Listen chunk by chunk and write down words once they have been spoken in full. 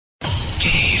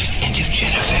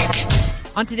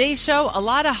On today's show, a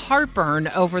lot of heartburn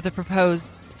over the proposed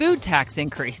food tax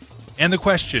increase. And the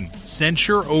question,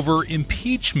 censure over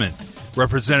impeachment.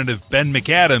 Representative Ben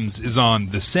McAdams is on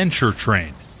the censure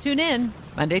train. Tune in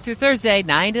Monday through Thursday,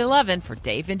 9 to 11 for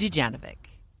Dave and Dujanovic.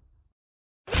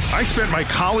 I spent my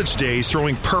college days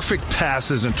throwing perfect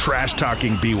passes and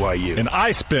trash-talking BYU. And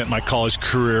I spent my college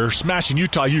career smashing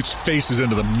Utah Utes' faces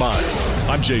into the mud.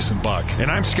 I'm Jason Buck. And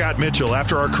I'm Scott Mitchell.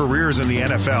 After our careers in the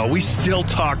NFL, we still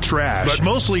talk trash, but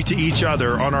mostly to each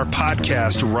other on our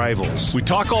podcast, Rivals. We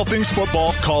talk all things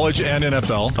football, college, and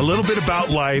NFL. A little bit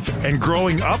about life and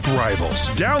growing up Rivals.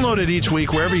 Download it each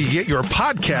week wherever you get your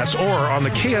podcasts or on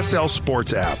the KSL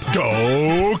Sports app.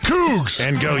 Go Cougs!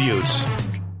 And go Utes.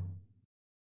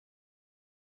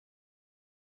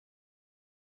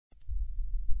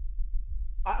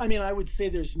 I mean, I would say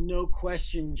there's no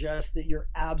question, Jess, that you're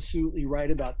absolutely right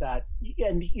about that.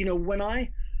 And, you know, when I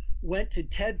went to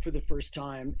TED for the first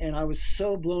time and I was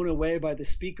so blown away by the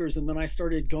speakers, and then I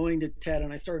started going to TED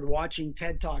and I started watching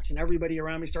TED Talks, and everybody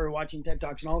around me started watching TED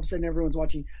Talks, and all of a sudden everyone's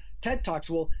watching TED Talks.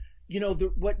 Well, you know,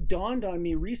 what dawned on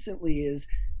me recently is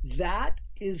that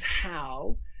is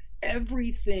how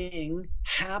everything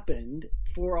happened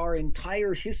for our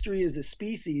entire history as a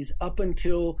species up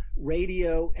until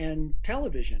radio and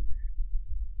television.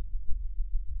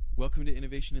 Welcome to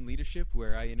Innovation and Leadership,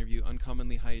 where I interview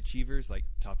uncommonly high achievers like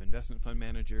top investment fund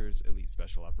managers, elite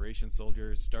special operations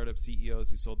soldiers, startup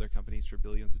CEOs who sold their companies for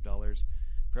billions of dollars,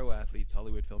 pro athletes,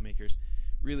 Hollywood filmmakers,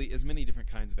 really as many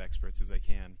different kinds of experts as I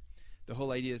can. The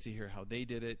whole idea is to hear how they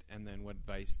did it and then what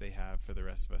advice they have for the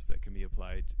rest of us that can be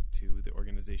applied to the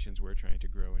organizations we're trying to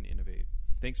grow and innovate.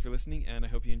 Thanks for listening, and I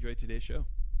hope you enjoyed today's show.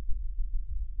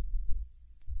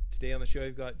 Today on the show,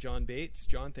 I've got John Bates.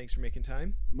 John, thanks for making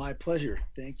time. My pleasure.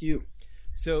 Thank you.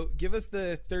 So give us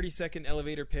the 30-second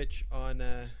elevator pitch on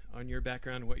your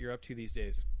background and what you're up to these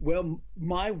days. Well,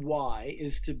 my why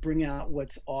is to bring out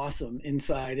what's awesome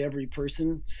inside every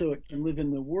person so it can live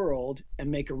in the world and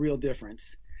make a real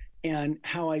difference. And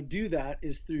how I do that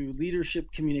is through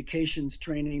leadership communications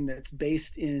training that's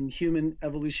based in human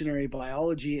evolutionary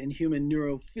biology and human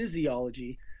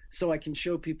neurophysiology, so I can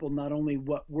show people not only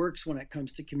what works when it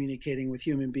comes to communicating with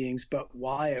human beings, but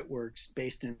why it works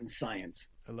based in science.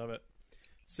 I love it.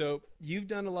 So you've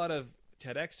done a lot of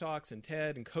TEDx talks and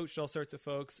TED and coached all sorts of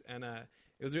folks, and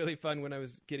it was really fun when I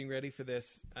was getting ready for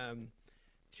this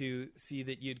to see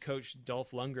that you'd coached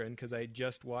Dolph Lundgren, because I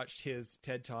just watched his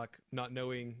TED Talk not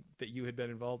knowing that you had been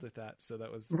involved with that. So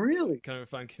that was really kind of a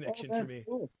fun connection for me.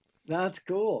 Cool. That's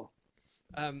cool.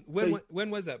 When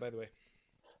was that, by the way?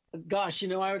 Gosh, you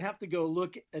know, I would have to go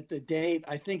look at the date.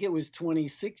 I think it was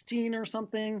 2016 or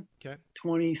something. Okay.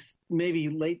 Maybe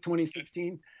late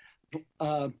 2016.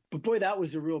 But boy, that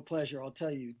was a real pleasure. I'll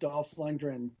tell you, Dolph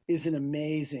Lundgren is an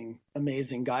amazing,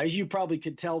 amazing guy, as you probably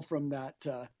could tell from that,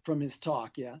 from his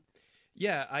talk. Yeah.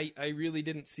 Yeah. I really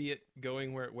didn't see it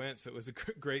going where it went. So it was a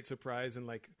great surprise and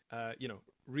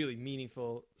really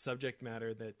meaningful subject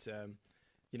matter that,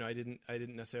 I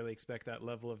didn't necessarily expect that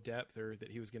level of depth or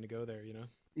that he was going to go there,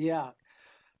 Yeah.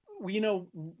 Well,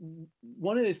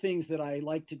 one of the things that I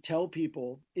like to tell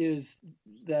people is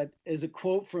that, as a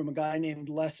quote from a guy named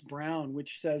Les Brown,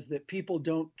 which says that people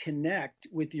don't connect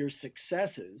with your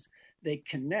successes, they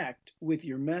connect with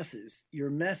your messes.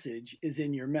 Your message is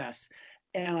in your mess.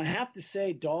 And I have to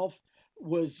say, Dolph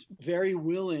was very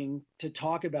willing to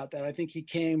talk about that. I think he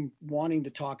came wanting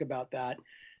to talk about that.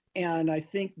 And I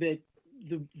think that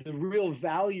the real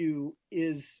value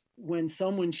is when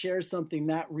someone shares something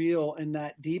that real and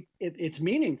that deep, it's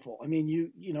meaningful. I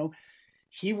mean,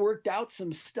 he worked out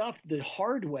some stuff the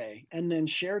hard way and then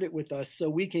shared it with us so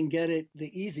we can get it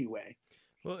the easy way.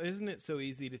 Well, isn't it so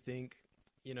easy to think,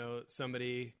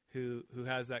 somebody who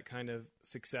has that kind of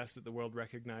success that the world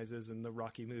recognizes in the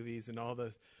Rocky movies and all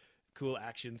the cool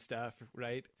action stuff,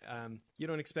 right? You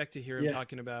don't expect to hear him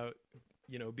talking about,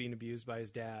 being abused by his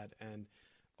dad and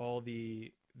all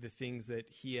the things that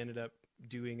he ended up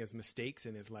doing as mistakes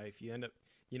in his life. You end up,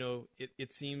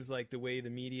 it seems like the way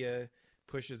the media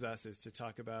pushes us is to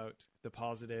talk about the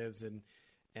positives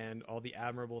and all the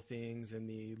admirable things and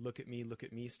the look at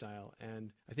me style.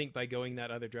 And I think by going that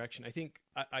other direction, I think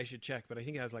I should check, but I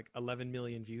think it has like 11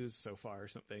 million views so far or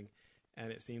something.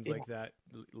 And it seems like that,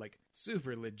 like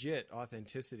super legit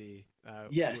authenticity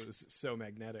was so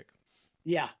magnetic.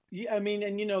 Yeah. I mean,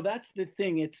 and that's the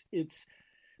thing.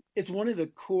 It's one of the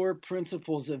core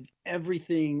principles of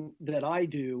everything that I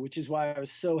do, which is why I was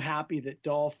so happy that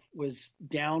Dolph was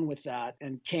down with that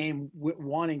and came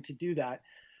wanting to do that.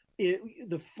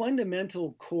 The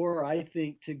fundamental core, I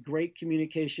think, to great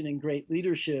communication and great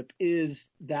leadership is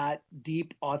that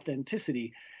deep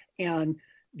authenticity. And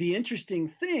the interesting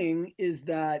thing is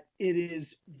that it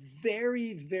is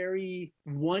very, very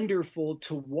wonderful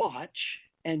to watch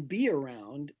and be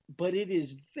around, but it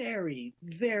is very,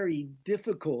 very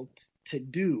difficult to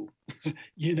do,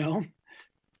 you know?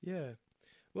 Yeah.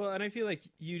 Well, and I feel like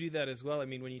you do that as well. I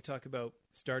mean, when you talk about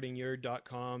starting your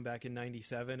 .com back in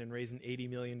 97 and raising $80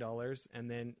 million, and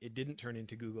then it didn't turn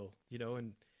into Google, you know,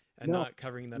 and not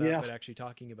covering that up, but actually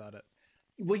talking about it.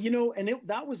 Well, you know, and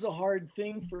that was a hard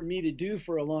thing for me to do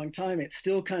for a long time. It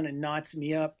still kind of knots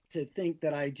me up to think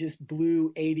that I just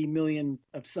blew 80 million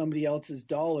of somebody else's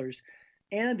dollars.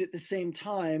 And at the same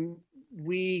time,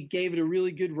 we gave it a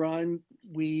really good run.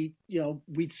 We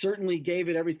certainly gave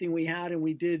it everything we had, and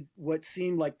we did what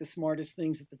seemed like the smartest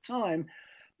things at the time.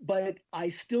 But I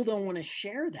still don't want to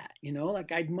share that, you know,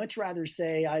 like I'd much rather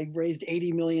say I raised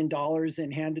 $80 million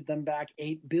and handed them back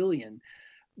 $8 billion.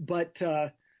 But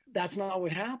that's not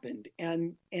what happened.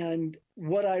 And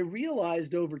what I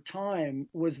realized over time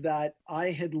was that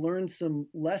I had learned some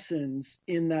lessons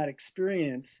in that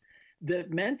experience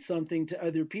that meant something to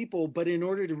other people. But in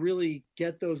order to really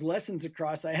get those lessons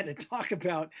across, I had to talk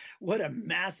about what a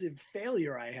massive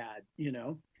failure I had, you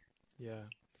know? Yeah.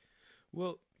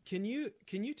 Well, can you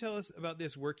tell us about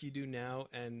this work you do now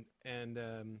and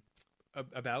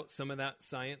about some of that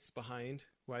science behind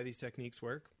why these techniques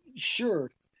work? Sure.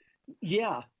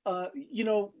 Yeah. You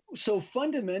know, so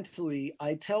fundamentally,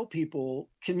 I tell people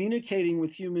communicating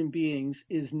with human beings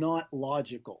is not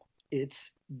logical.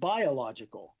 It's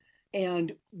biological.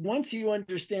 And once you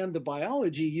understand the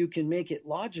biology, you can make it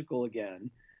logical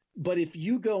again. But if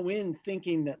you go in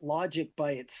thinking that logic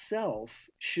by itself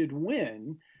should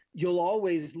win, you'll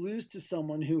always lose to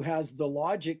someone who has the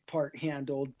logic part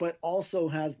handled, but also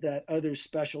has that other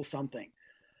special something.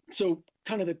 So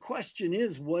kind of the question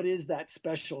is, what is that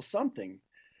special something?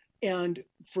 And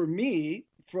for me,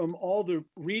 from all the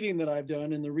reading that I've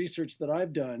done and the research that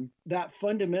I've done, that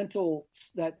fundamental,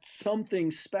 that something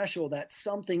special, that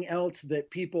something else that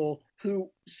people who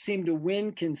seem to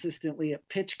win consistently at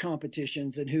pitch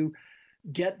competitions and who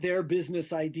get their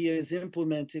business ideas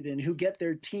implemented and who get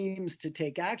their teams to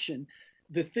take action,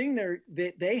 the thing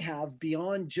that they have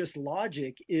beyond just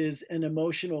logic is an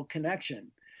emotional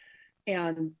connection.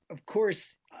 And of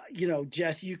course, you know,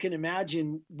 Jess, you can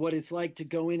imagine what it's like to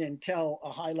go in and tell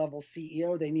a high-level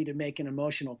CEO they need to make an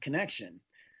emotional connection.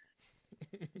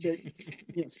 You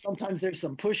know, sometimes there's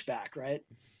some pushback, right?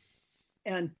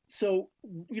 And so,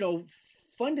 you know,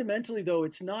 fundamentally, though,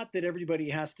 it's not that everybody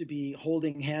has to be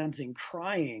holding hands and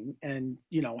crying and,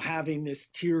 you know, having this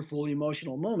tearful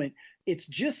emotional moment. It's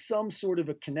just some sort of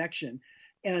a connection.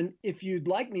 And if you'd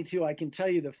like me to, I can tell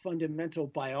you the fundamental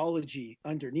biology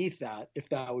underneath that, if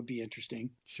that would be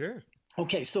interesting. Sure.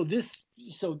 Okay, so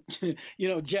you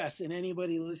know, Jess, and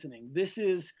anybody listening, this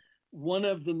is one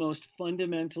of the most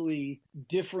fundamentally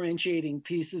differentiating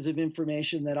pieces of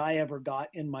information that I ever got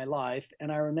in my life.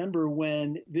 And I remember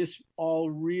when this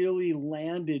all really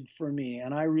landed for me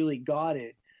and I really got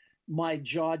it, my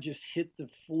jaw just hit the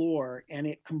floor and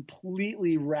it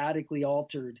completely radically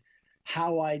altered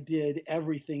how I did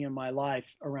everything in my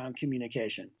life around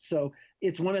communication. So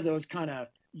it's one of those kind of,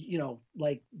 you know,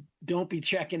 like, don't be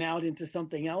checking out into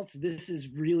something else. This is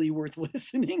really worth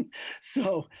listening.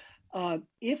 So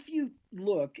if you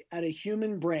look at a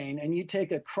human brain and you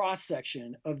take a cross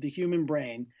section of the human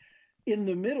brain, in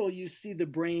the middle, you see the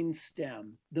brain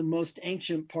stem, the most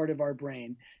ancient part of our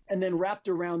brain. And then wrapped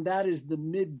around that is the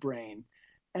midbrain.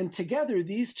 And together,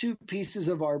 these two pieces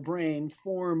of our brain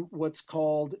form what's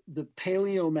called the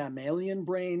paleomammalian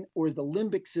brain, or the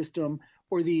limbic system,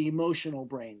 or the emotional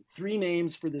brain. 3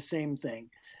 names for the same thing.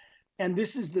 And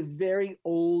this is the very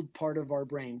old part of our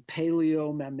brain,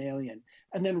 paleomammalian.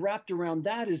 And then wrapped around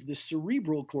that is the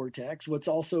cerebral cortex, what's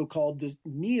also called the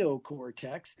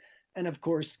neocortex. And of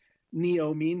course,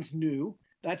 neo means new.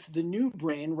 That's the new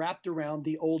brain wrapped around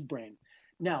the old brain.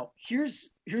 Now, here's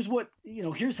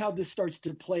how this starts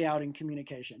to play out in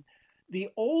communication. The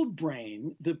old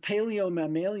brain, the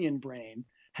paleomammalian brain,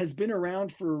 has been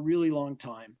around for a really long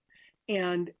time.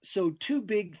 And so 2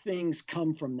 big things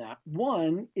come from that.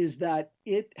 One is that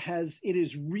it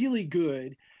is really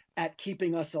good at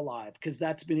keeping us alive, because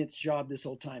that's been its job this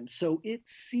whole time. So it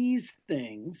sees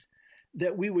things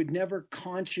that we would never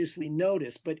consciously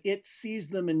notice, but it sees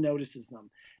them and notices them.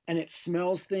 And it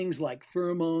smells things like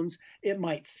pheromones. It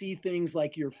might see things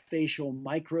like your facial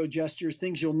micro gestures,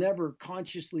 things you'll never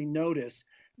consciously notice,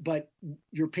 but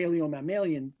your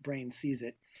paleomammalian brain sees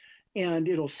it. And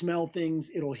it'll smell things,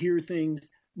 it'll hear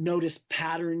things, notice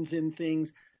patterns in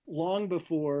things long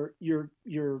before your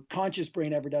conscious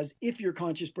brain ever does, if your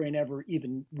conscious brain ever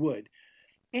even would.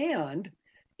 And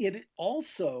it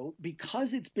also,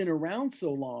 because it's been around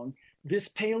so long, this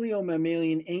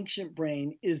paleomammalian ancient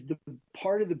brain is the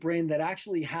part of the brain that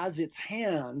actually has its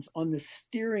hands on the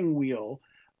steering wheel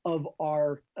of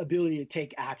our ability to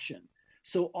take action.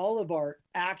 So all of our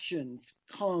actions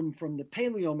come from the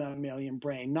paleomammalian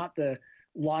brain, not the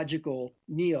logical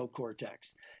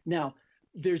neocortex. Now,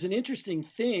 there's an interesting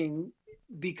thing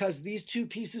because these two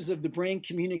pieces of the brain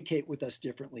communicate with us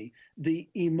differently. The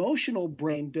emotional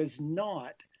brain does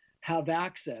not have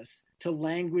access to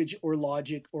language or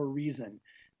logic or reason.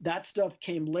 That stuff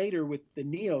came later with the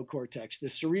neocortex, the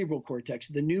cerebral cortex,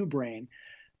 the new brain.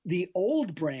 The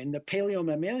old brain, the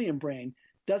paleomammalian brain,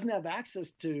 doesn't have access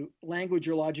to language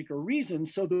or logic or reason,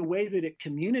 so the way that it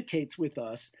communicates with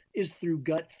us is through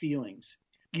gut feelings.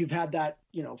 You've had that,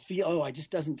 it just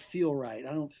doesn't feel right.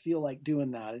 I don't feel like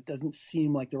doing that. It doesn't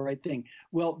seem like the right thing.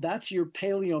 Well, that's your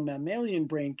paleomammalian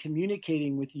brain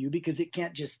communicating with you because it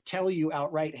can't just tell you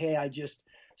outright, hey, I just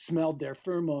smelled their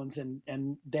pheromones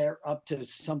and they're up to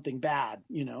something bad,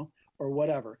 or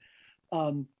whatever.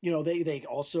 They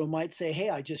also might say,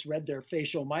 hey, I just read their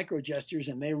facial microgestures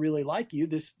and they really like you.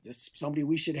 This somebody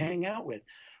we should hang out with.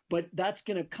 But that's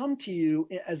going to come to you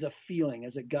as a feeling,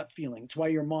 as a gut feeling. It's why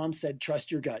your mom said, trust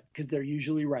your gut, because they're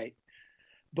usually right.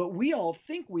 But we all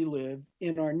think we live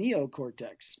in our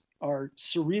neocortex, our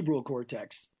cerebral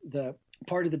cortex, the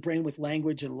part of the brain with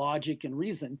language and logic and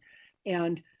reason.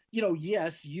 And,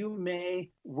 yes, you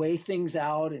may weigh things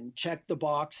out and check the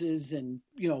boxes and,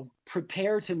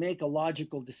 prepare to make a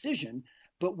logical decision.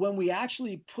 But when we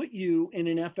actually put you in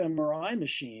an fMRI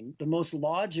machine, the most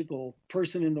logical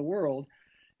person in the world,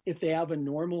 if they have a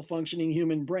normal functioning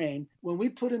human brain, when we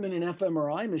put them in an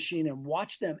fMRI machine and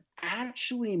watch them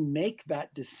actually make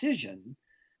that decision,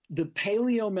 the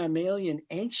paleomammalian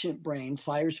ancient brain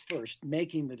fires first,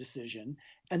 making the decision.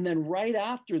 And then right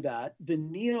after that, the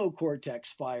neocortex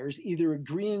fires, either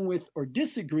agreeing with or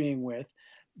disagreeing with,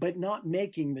 but not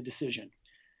making the decision.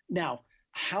 Now,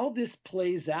 how this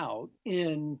plays out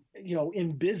in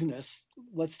business,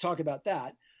 let's talk about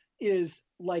that, is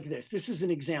like this. This is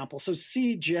an example. So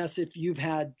see, Jess, if you've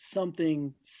had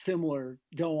something similar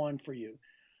go on for you.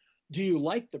 Do you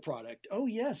like the product? Oh,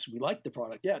 yes, we like the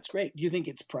product. Yeah, it's great. Do you think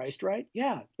it's priced right?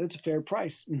 Yeah, that's a fair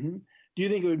price. Mm-hmm. Do you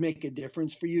think it would make a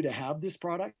difference for you to have this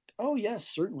product? Oh, yes,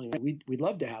 certainly. We'd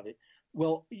love to have it.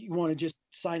 Well, you want to just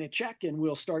sign a check and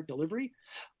we'll start delivery?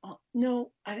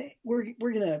 No, we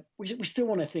still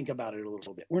want to think about it a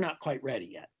little bit. We're not quite ready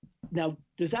yet. Now,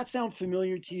 does that sound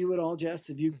familiar to you at all, Jess?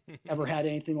 Have you ever had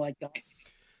anything like that?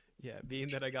 Yeah, being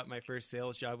that I got my first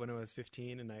sales job when I was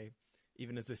 15, and I,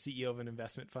 even as the CEO of an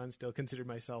investment fund, still consider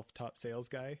myself top sales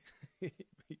guy.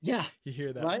 Yeah. You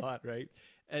hear that right? a lot, right?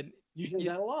 And you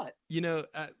hear that a lot.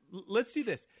 Let's do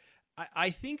this. I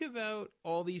think about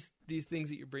all these things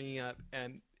that you're bringing up,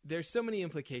 and there's so many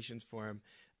implications for them.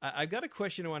 I've got a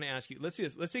question I want to ask you. Let's do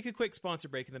this. Let's take a quick sponsor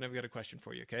break, and then I've got a question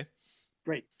for you, okay?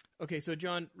 Great. Okay, so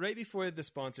John, right before the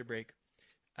sponsor break,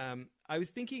 I was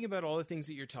thinking about all the things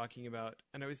that you're talking about,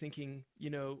 and I was thinking,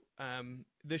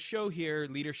 the show here,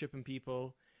 Leadership and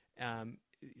People,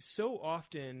 so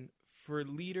often for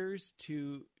leaders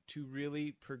to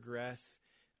really progress,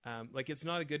 it's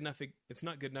not good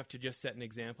enough to just set an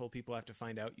example. People have to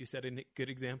find out you set a good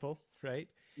example, right?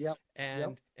 Yep.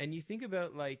 And you think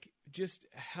about just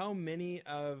how many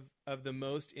of the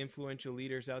most influential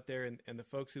leaders out there and the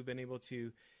folks who've been able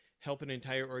to help an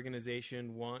entire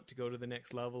organization want to go to the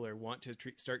next level or want to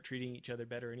start treating each other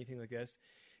better or anything like this.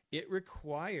 It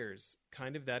requires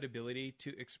kind of that ability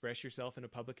to express yourself in a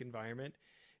public environment.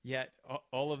 Yet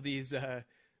all of these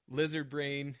lizard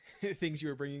brain things you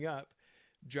were bringing up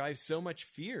drive so much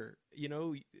fear.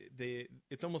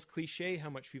 It's almost cliche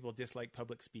how much people dislike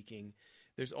public speaking.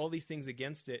 There's all these things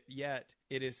against it, yet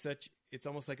it's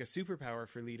almost like a superpower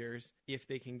for leaders if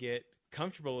they can get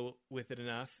comfortable with it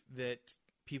enough that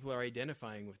people are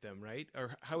identifying with them, right?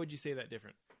 Or how would you say that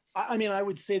different? I mean, I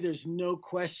would say there's no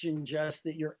question, Jess,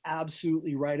 that you're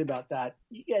absolutely right about that.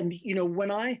 And,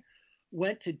 when I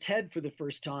went to TED for the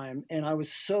first time and I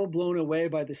was so blown away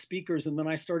by the speakers, and then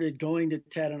I started going to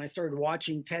TED and I started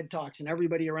watching TED Talks, and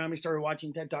everybody around me started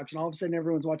watching TED Talks, and all of a sudden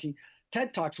everyone's watching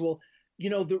TED Talks. Well,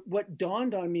 what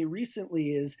dawned on me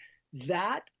recently is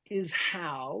that is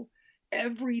how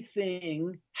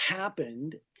everything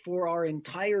happened for our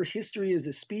entire history as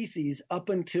a species up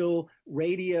until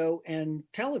radio and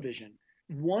television.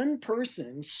 One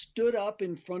person stood up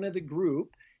in front of the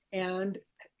group and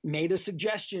made a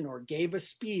suggestion or gave a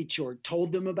speech or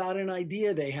told them about an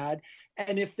idea they had,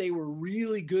 And if they were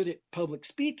really good at public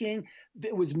speaking,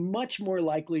 it was much more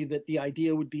likely that the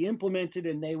idea would be implemented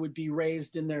and they would be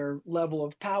raised in their level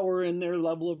of power and their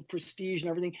level of prestige and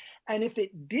everything. And if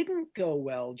it didn't go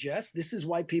well, Jess, this is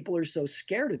why people are so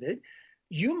scared of it,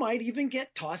 you might even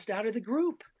get tossed out of the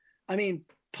group. I mean,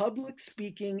 public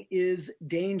speaking is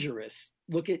dangerous.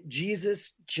 Look at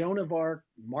Jesus, Joan of Arc,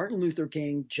 Martin Luther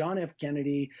King, John F.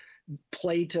 Kennedy,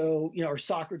 Plato, or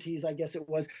Socrates, I guess it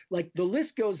was. Like, the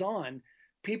list goes on.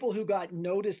 People who got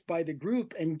noticed by the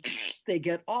group and they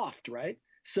get offed, right?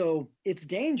 So it's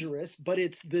dangerous, but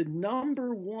it's the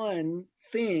number one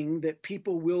thing that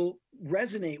people will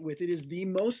resonate with. It is the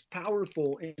most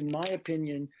powerful, in my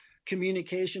opinion,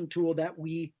 communication tool that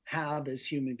we have as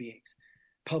human beings,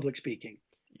 public speaking.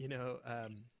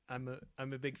 I'm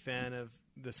a big fan of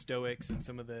the Stoics and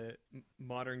some of the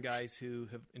modern guys who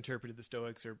have interpreted the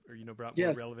Stoics or brought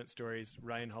more relevant stories.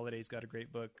 Ryan Holiday's got a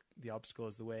great book, The Obstacle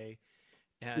is the Way.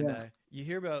 And you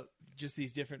hear about just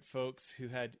these different folks who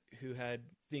had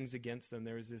things against them.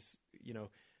 There was this,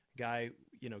 guy,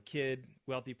 kid,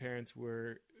 wealthy parents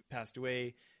were passed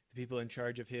away. The people in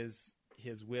charge of his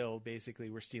will basically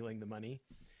were stealing the money.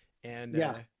 And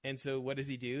so what does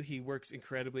he do? He works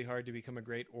incredibly hard to become a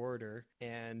great orator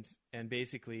and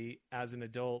basically as an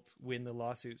adult win the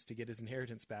lawsuits to get his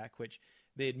inheritance back, which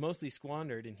they had mostly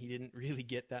squandered and he didn't really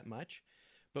get that much.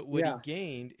 But what he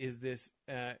gained is this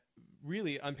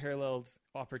really unparalleled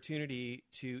opportunity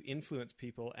to influence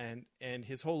people, and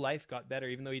his whole life got better,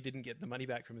 even though he didn't get the money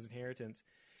back from his inheritance.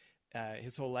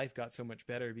 His whole life got so much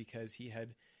better because he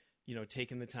had,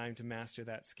 taken the time to master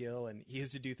that skill, and he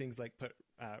used to do things like put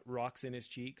rocks in his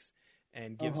cheeks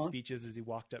and give speeches as he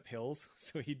walked up hills,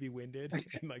 so he'd be winded.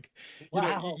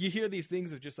 And you hear these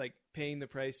things of just like paying the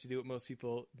price to do what most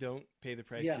people don't pay the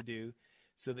price to do,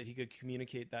 so that he could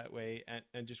communicate that way,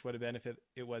 and just what a benefit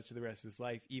it was to the rest of his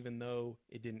life, even though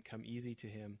it didn't come easy to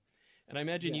him. And I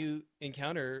imagine you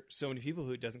encounter so many people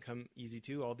who it doesn't come easy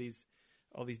to, all these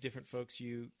different folks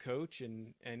you coach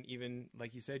and even,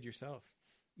 like you said, yourself.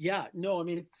 Yeah, no, I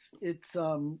mean, it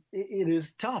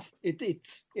is tough.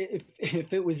 It's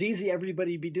if it was easy,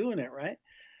 everybody'd be doing it, right?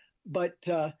 But,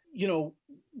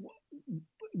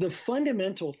 the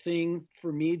fundamental thing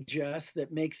for me, Jess,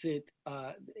 that makes it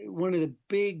one of the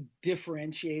big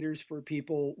differentiators for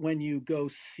people when you go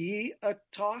see a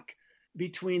talk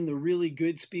between the really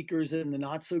good speakers and the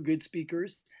not so good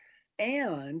speakers,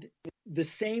 and the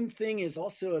same thing is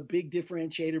also a big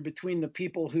differentiator between the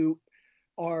people who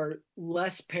are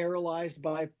less paralyzed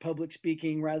by public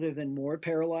speaking rather than more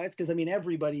paralyzed. Because, I mean,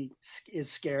 everybody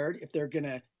is scared if they're going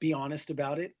to be honest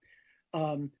about it.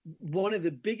 One of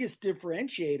the biggest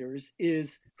differentiators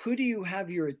is, who do you have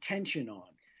your attention on?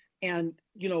 And,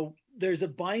 there's a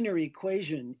binary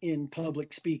equation in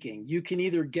public speaking. You can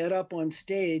either get up on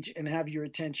stage and have your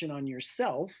attention on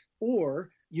yourself, or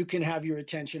you can have your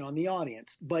attention on the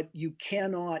audience, but you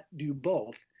cannot do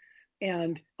both.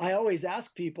 And I always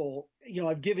ask people,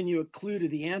 I've given you a clue to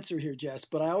the answer here, Jess,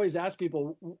 but I always ask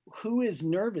people, who is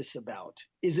nervous about?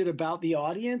 Is it about the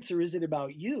audience or is it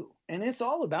about you? And it's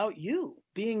all about you.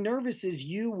 Being nervous is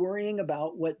you worrying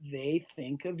about what they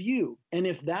think of you. And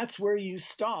if that's where you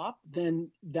stop, then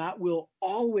that will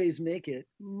always make it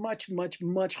much, much,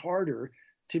 much harder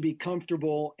to be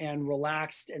comfortable and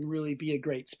relaxed and really be a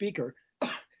great speaker.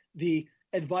 The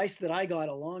advice that I got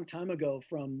a long time ago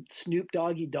from Snoop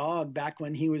Doggy Dogg, back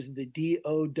when he was the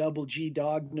D-O-double-G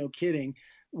dog, no kidding,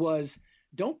 was,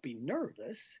 don't be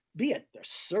nervous, be at their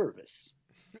service.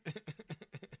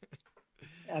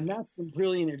 And that's some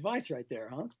brilliant advice right there,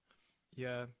 huh?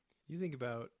 Yeah. You think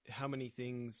about how many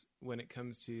things when it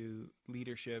comes to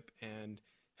leadership and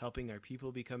helping our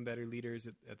people become better leaders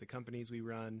at the companies we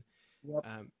run,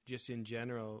 just in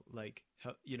general, like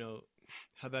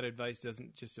how that advice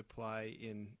doesn't just apply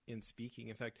in speaking.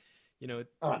 In fact,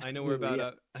 I know we're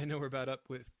about up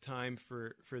with time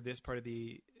for this part of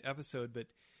the episode, but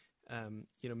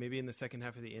maybe in the second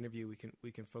half of the interview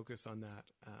we can focus on that.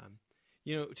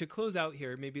 To close out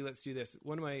here, maybe let's do this.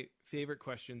 One of my favorite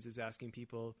questions is asking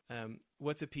people,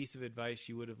 what's a piece of advice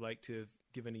you would have liked to have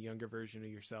given a younger version of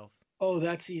yourself? Oh,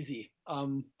 that's easy.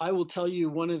 I will tell you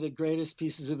one of the greatest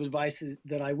pieces of advice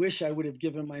that I wish I would have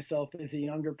given myself as a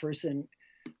younger person.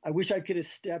 I wish I could have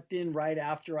stepped in right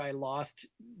after I lost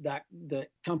the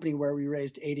company where we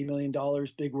raised $80 million,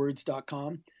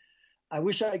 bigwords.com. I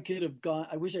wish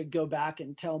I'd go back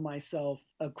and tell myself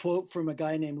a quote from a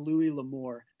guy named Louis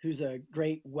L'Amour, who's a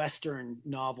great Western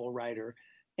novel writer.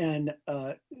 And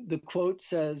the quote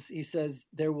says, he says,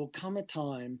 "There will come a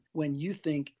time when you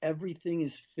think everything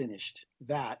is finished.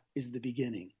 That is the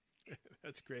beginning."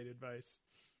 That's great advice.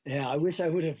 Yeah, I wish I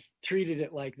would have treated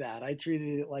it like that. I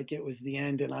treated it like it was the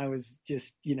end and I was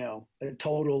just, a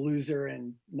total loser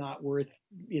and not worth,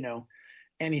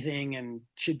 anything and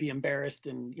should be embarrassed.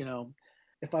 And,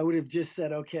 if I would have just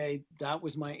said, okay, that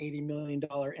was my $80 million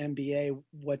MBA,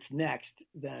 what's next?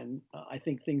 Then I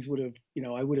think things would have,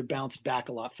 I would have bounced back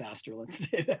a lot faster. Let's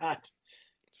say that.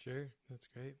 Sure. That's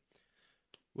great.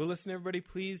 Well, listen, everybody,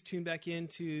 please tune back in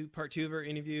to part 2 of our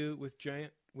interview with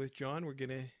John. We're going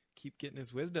to keep getting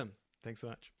his wisdom. Thanks so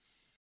much.